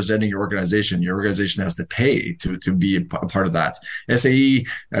explicitly representing your organization. Your organization has to pay to be a part of that. SAE,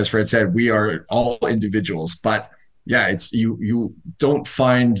 as Fred said, we are all individuals, but it's you don't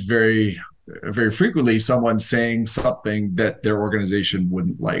find very frequently someone saying something that their organization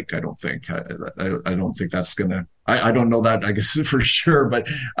wouldn't like. I don't think. I don't think that's gonna. I don't know that, I guess, for sure, but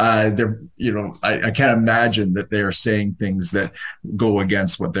I can't imagine that they are saying things that go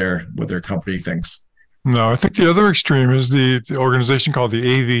against what their company thinks. No, I think the other extreme is the organization called the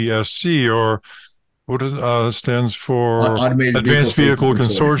AVSC, or what stands for Advanced Vehicle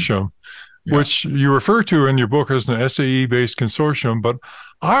Consortium, which you refer to in your book as an SAE-based consortium. But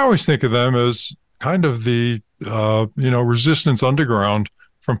I always think of them as kind of the resistance underground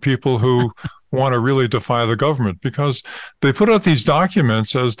from people who want to really defy the government, because they put out these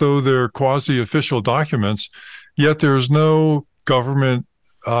documents as though they're quasi-official documents, yet there's no government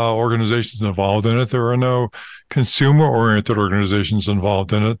organizations involved in it. There are no consumer-oriented organizations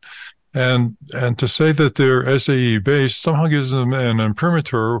involved in it. And to say that they're SAE-based somehow gives them an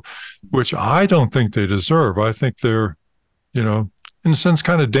imprimatur, which I don't think they deserve. I think they're, in a sense,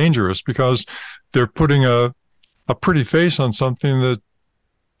 kind of dangerous, because they're putting a pretty face on something that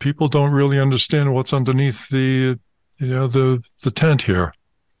people don't really understand what's underneath the tent here.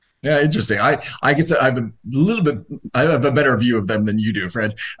 Yeah, interesting. I guess I have a better view of them than you do,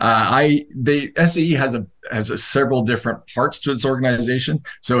 Fred. The SAE has several different parts to its organization.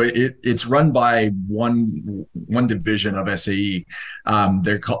 So it's run by one division of SAE.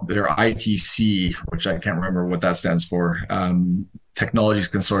 They're ITC, which I can't remember what that stands for. Technologies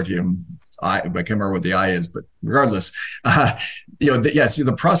Consortium. I can't remember what the I is, but regardless,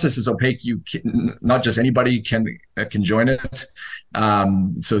 the process is opaque. Not just anybody can join it.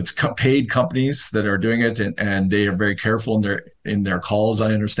 So it's paid companies that are doing it, and they are very careful in their calls,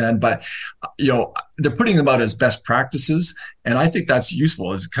 I understand. But they're putting them out as best practices, and I think that's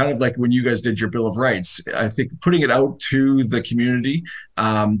useful. It's kind of like when you guys did your Bill of Rights. I think putting it out to the community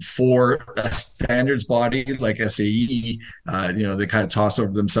for a standards body like SAE, they kind of toss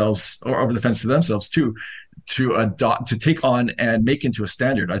over themselves or over the fence to themselves too, to adopt, to take on and make into a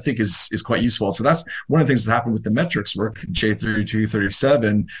standard, I think is quite useful. So that's one of the things that happened with the metrics work, J32,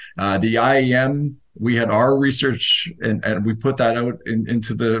 37, the IAM. We had our research and we put that out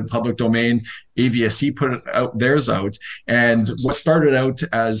into the public domain. AVSC put theirs out. And what started out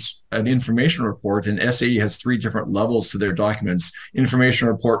as an information report, and SAE has 3 different levels to their documents: information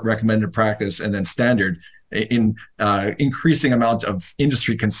report, recommended practice, and then standard, in increasing amount of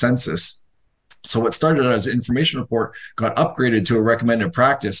industry consensus. So what started out as an information report got upgraded to a recommended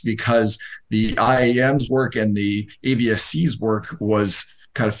practice because the IAM's work and the AVSC's work was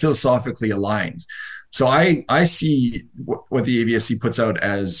kind of philosophically aligned. So I see what the AVSC puts out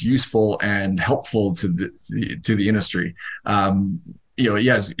as useful and helpful to the industry.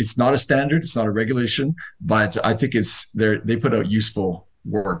 yes, it's not a standard, it's not a regulation, but I think they put out useful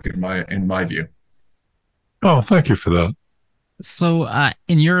work in my view. Oh, thank you for that. So,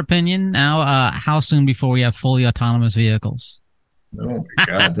 in your opinion, now, how soon before we have fully autonomous vehicles? Oh my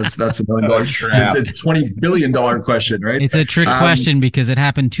God, that's a $1 trap. The $20 billion question, right? It's a trick question because it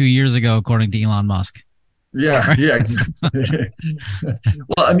happened 2 years ago, according to Elon Musk. Yeah, yeah, exactly.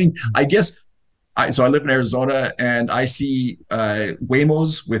 Well, I mean, I guess so I live in Arizona and I see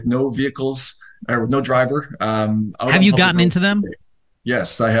Waymos with no vehicles or with no driver. Have you gotten into them?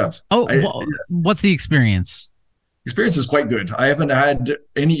 Yes, I have. Oh, what's the experience? Experience is quite good. I haven't had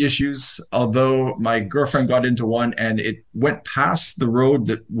any issues, although my girlfriend got into one and it went past the road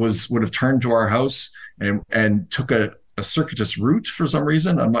that would have turned to our house and took a circuitous route for some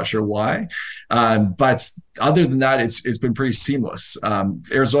reason. I'm not sure why. But other than that, it's been pretty seamless.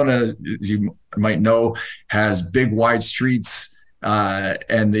 Arizona, as you might know, has big, wide streets,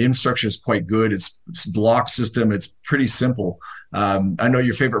 and the infrastructure is quite good. It's block system. It's pretty simple. I know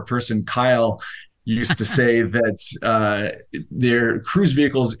your favorite person, Kyle, used to say that their cruise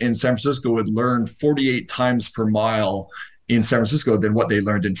vehicles in San Francisco would learn 48 times per mile in San Francisco than what they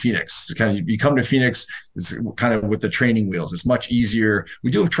learned in Phoenix. Kind of, you come to Phoenix, it's kind of with the training wheels. It's much easier. We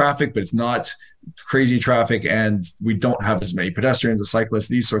do have traffic, but it's not crazy traffic, and we don't have as many pedestrians or cyclists,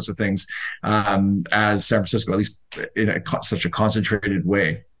 these sorts of things, as San Francisco, at least in such a concentrated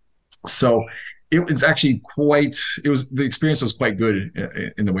way. So it's actually the experience was quite good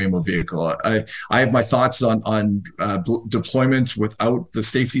in the Waymo vehicle. I have my thoughts on deployment without the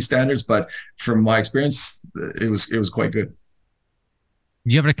safety standards, but from my experience, it was quite good.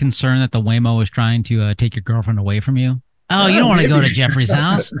 Do you have a concern that the Waymo is trying to take your girlfriend away from you? Oh, you don't want to go to Jeffrey's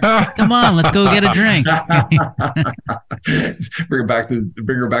house? Come on, let's go get a drink. Bring her back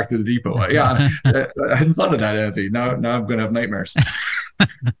to the depot. Yeah, I hadn't thought of that, Anthony. Now I'm going to have nightmares.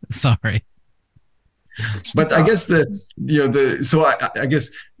 Sorry. But I guess I guess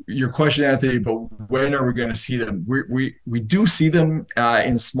your question, Anthony, but when are we going to see them? We do see them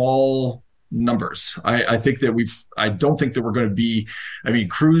in small numbers. I think that I don't think that we're going to be. I mean,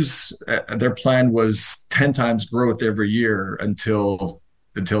 Cruise, their plan was 10 times growth every year until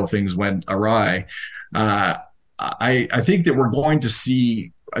things went awry. I think that we're going to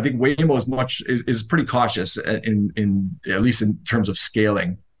see. I think Waymo is pretty cautious in at least in terms of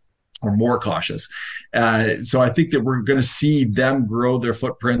scaling, or more cautious. So I think that we're going to see them grow their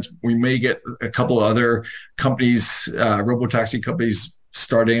footprint. We may get a couple of other companies, robotaxi companies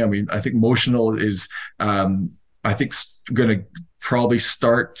starting. I mean, I think Motional is, going to probably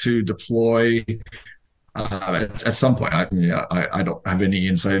start to deploy at some point. I don't have any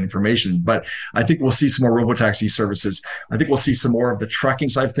inside information, but I think we'll see some more robotaxi services. I think we'll see some more of the trucking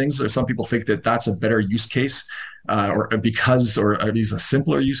side of things. Some people think that that's a better use case, or at least a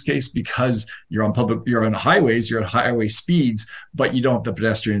simpler use case, because you're on highways, you're at highway speeds, but you don't have the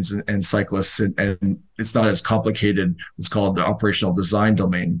pedestrians and cyclists, and it's not as complicated. It's called the operational design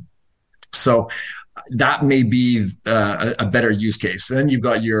domain. So that may be a better use case. Then you've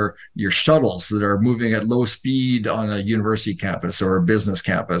got your shuttles that are moving at low speed on a university campus or a business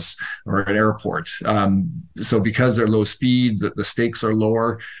campus or an airport. So because they're low speed, the stakes are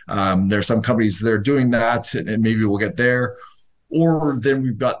lower. There are some companies that are doing that, and maybe we'll get there. Or then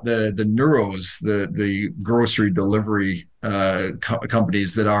we've got the Neuros, the grocery delivery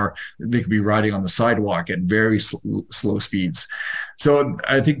companies they could be riding on the sidewalk at very slow speeds. So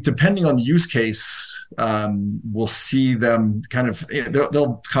I think depending on the use case, we'll see them kind of,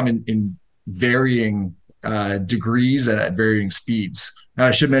 they'll come in varying degrees and at varying speeds. And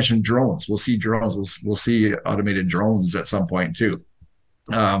I should mention drones. We'll see drones. We'll see automated drones at some point too.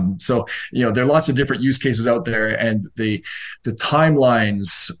 So there are lots of different use cases out there, and the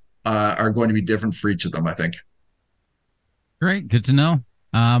timelines are going to be different for each of them, I think. Great, good to know.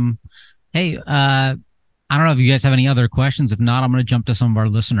 Hey, I don't know if you guys have any other questions. If not, I'm going to jump to some of our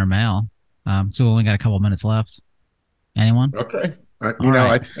listener mail. So we only got a couple minutes left. Anyone? Okay.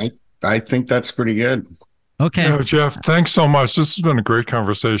 Right. I think that's pretty good. Okay. Jeff, thanks so much. This has been a great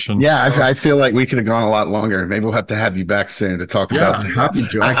conversation. Yeah, I feel like we could have gone a lot longer. Maybe we'll have to have you back soon to talk about. Yeah, happy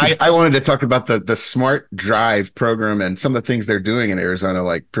to. I wanted to talk about the Smart Drive program and some of the things they're doing in Arizona,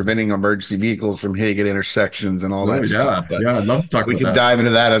 like preventing emergency vehicles from hitting at intersections and all that stuff. But I'd love to talk about that. We can dive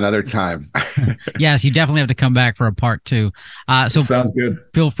into that another time. Yes, you definitely have to come back for a part 2. So sounds good.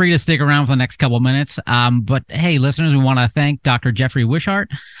 Feel free to stick around for the next couple of minutes. But hey, listeners, we want to thank Dr. Jeffrey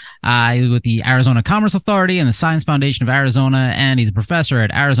Wishart. With the Arizona Commerce Authority and the Science Foundation of Arizona, and he's a professor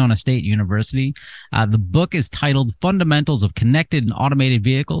at Arizona State University. The book is titled Fundamentals of Connected and Automated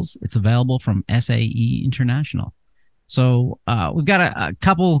Vehicles. It's available from SAE International. So we've got a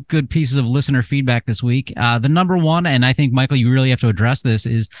couple good pieces of listener feedback this week. The number one, and I think, Michael, you really have to address this,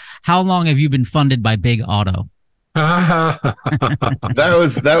 is how long have you been funded by Big Auto? That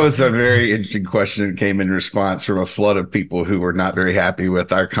was a very interesting question that came in response from a flood of people who were not very happy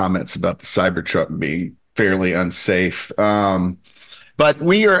with our comments about the Cybertruck being fairly unsafe. But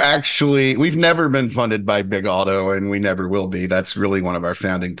we've never been funded by Big Auto, and we never will be. That's really one of our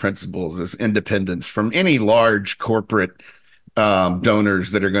founding principles, is independence from any large corporate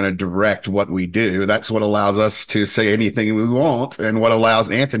donors that are going to direct what we do. That's what allows us to say anything we want, and what allows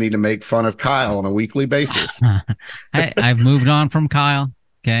Anthony to make fun of Kyle on a weekly basis. I've moved on from Kyle.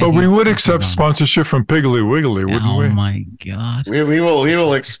 Okay. But we would accept sponsorship from Piggly Wiggly, wouldn't we? Oh my God. We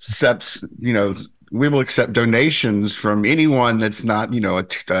will accept, we will accept donations from anyone that's not,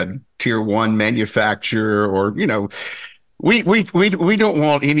 a tier one manufacturer, or, we don't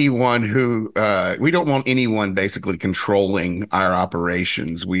want anyone we don't want anyone basically controlling our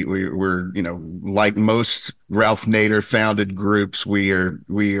operations. We're like most Ralph Nader founded groups, we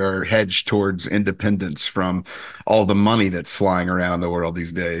are hedged towards independence from all the money that's flying around the world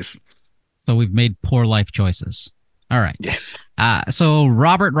these days. So we've made poor life choices. All right. Yes. So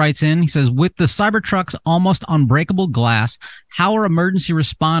Robert writes in, he says, with the Cybertruck's almost unbreakable glass, how are emergency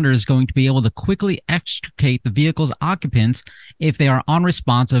responders going to be able to quickly extricate the vehicle's occupants if they are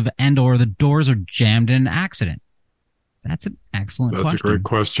unresponsive and or the doors are jammed in an accident? That's an excellent question. That's a great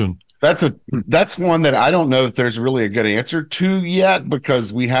question. That's one that I don't know if there's really a good answer to yet,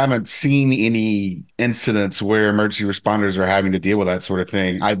 because we haven't seen any incidents where emergency responders are having to deal with that sort of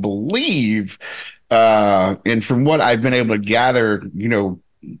thing. I believe, and from what I've been able to gather,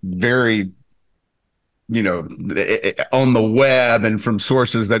 very, on the web and from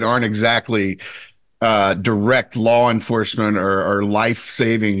sources that aren't exactly direct law enforcement or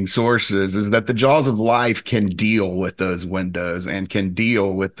life-saving sources, is that the jaws of life can deal with those windows and can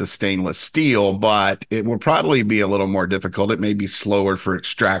deal with the stainless steel, but it will probably be a little more difficult. It may be slower for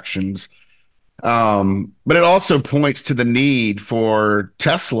extractions. But it also points to the need for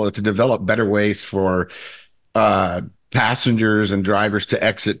Tesla to develop better ways for passengers and drivers to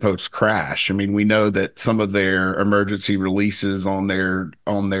exit post-crash. I mean, we know that some of their emergency releases on their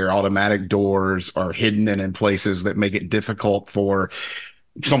automatic doors are hidden and in places that make it difficult for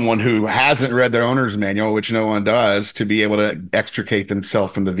someone who hasn't read their owner's manual, which no one does, to be able to extricate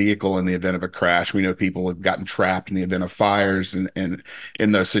themselves from the vehicle in the event of a crash. We know people have gotten trapped in the event of fires and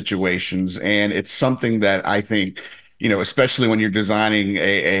in those situations. And it's something that I think, especially when you're designing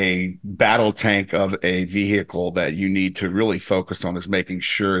a battle tank of a vehicle, that you need to really focus on, is making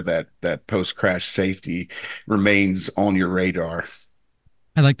sure that post-crash safety remains on your radar.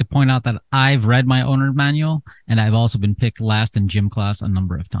 I'd like to point out that I've read my owner's manual, and I've also been picked last in gym class a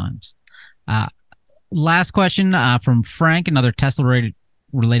number of times. Last question from Frank, another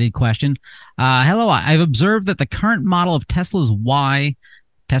Tesla-related question. Hello, I've observed that the current model of Tesla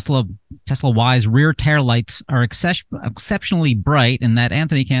Y's rear tail lights are exceptionally bright, and that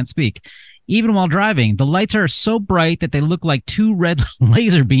Anthony can't speak. Even while driving, the lights are so bright that they look like two red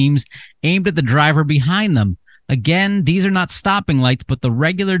laser beams aimed at the driver behind them. Again, these are not stopping lights, but the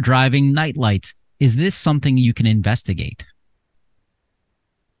regular driving night lights. Is this something you can investigate?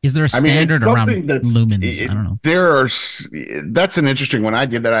 Is there a standard around lumens? I don't know. That's an interesting one.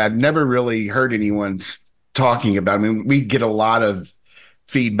 I've never really heard anyone talking about. I mean, we get a lot of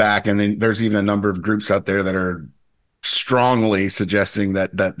feedback, and then there's even a number of groups out there that are strongly suggesting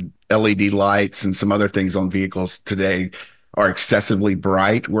that LED lights and some other things on vehicles today are excessively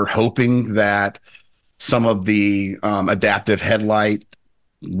bright. We're hoping that some of the adaptive headlight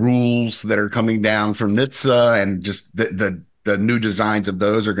rules that are coming down from NHTSA and just the new designs of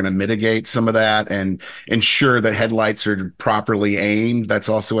those are going to mitigate some of that and ensure that headlights are properly aimed. That's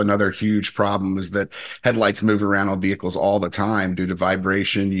also another huge problem, is that headlights move around on vehicles all the time due to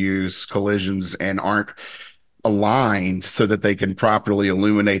vibration, use, collisions, and aren't aligned so that they can properly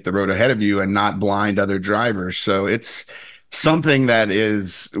illuminate the road ahead of you and not blind other drivers. So it's something that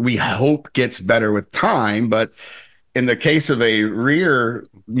we hope gets better with time, but in the case of a rear,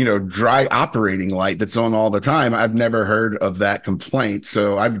 dry operating light that's on all the time, I've never heard of that complaint.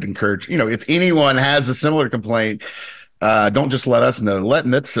 So I would encourage, if anyone has a similar complaint, don't just let us know, let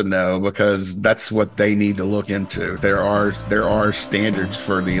NHTSA know, because that's what they need to look into. There are standards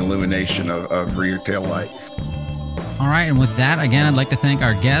for the illumination of rear tail lights. All right, and with that, again, I'd like to thank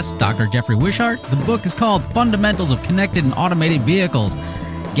our guest, Dr. Jeffrey Wishart. The book is called Fundamentals of Connected and Automated Vehicles.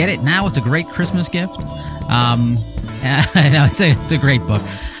 Get it now. It's a great Christmas gift. It's a great book.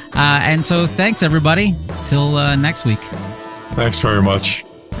 And so thanks, everybody. Till next week. Thanks very much.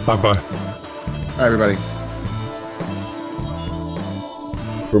 Bye-bye. Bye, everybody.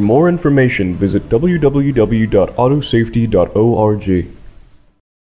 For more information, visit www.autosafety.org.